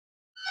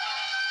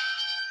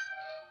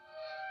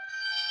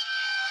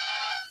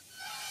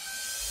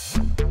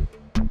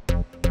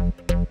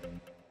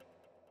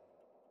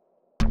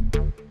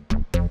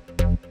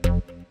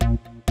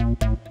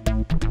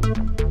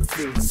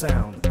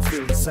sound,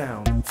 feel the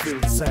sound, feel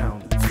the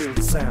sound, feel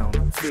the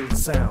sound, feel the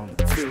sound,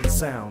 feel the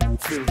sound,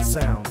 feel the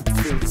sound,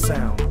 feel the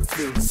sound,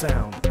 feel the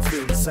sound,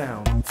 feel the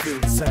sound, feel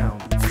the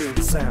sound, feel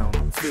the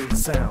sound, feel the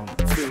sound,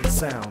 feel the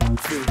sound,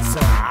 feel the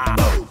sound.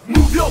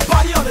 Move your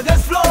body on the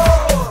dance floor.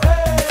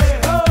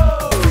 Hey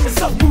ho.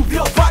 So move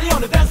your body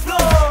on the dance floor.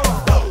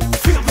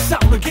 Feel the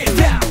sound and get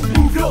down.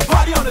 Move your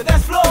body on the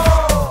dance floor.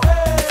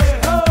 Hey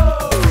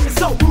ho.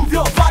 So move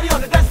your body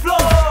on the dance floor.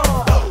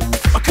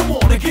 Come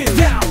on and get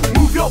down.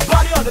 Move your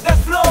body on the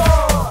dance floor.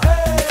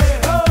 Hey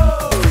ho.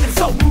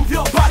 So move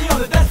your body on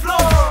the dance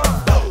floor.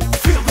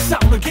 Feel the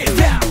sound and get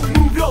down.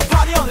 Move your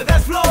body on the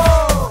dance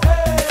floor.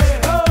 Hey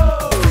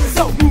ho.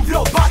 So move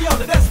your body on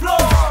the dance floor.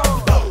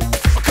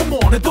 Come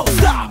on and don't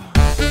stop.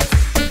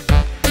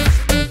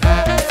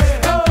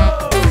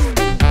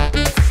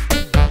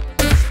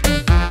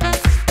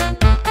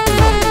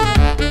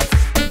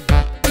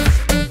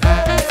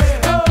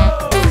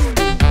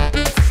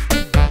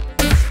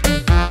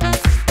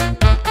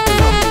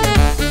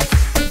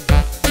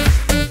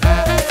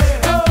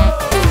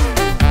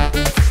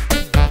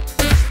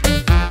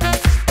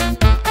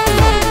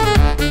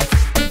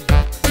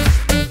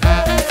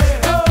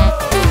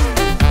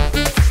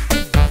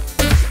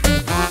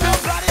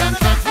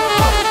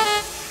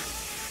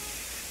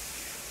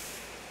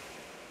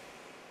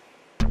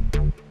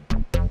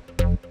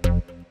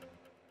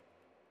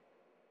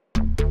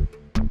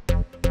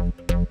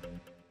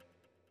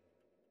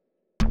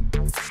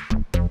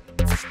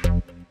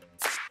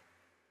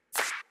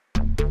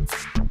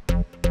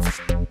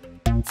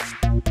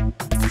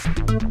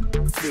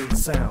 Feel the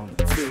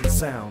sound, feel the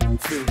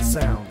sound, feel the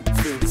sound,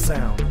 feel the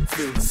sound,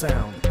 feel the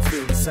sound,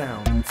 feel the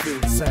sound,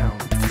 feel the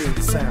sound,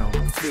 feel the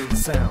sound, feel the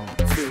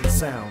sound, feel the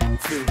sound,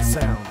 feel the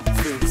sound,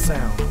 feel the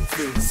sound,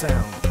 feel the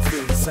sound,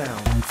 feel the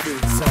sound, feel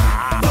the sound.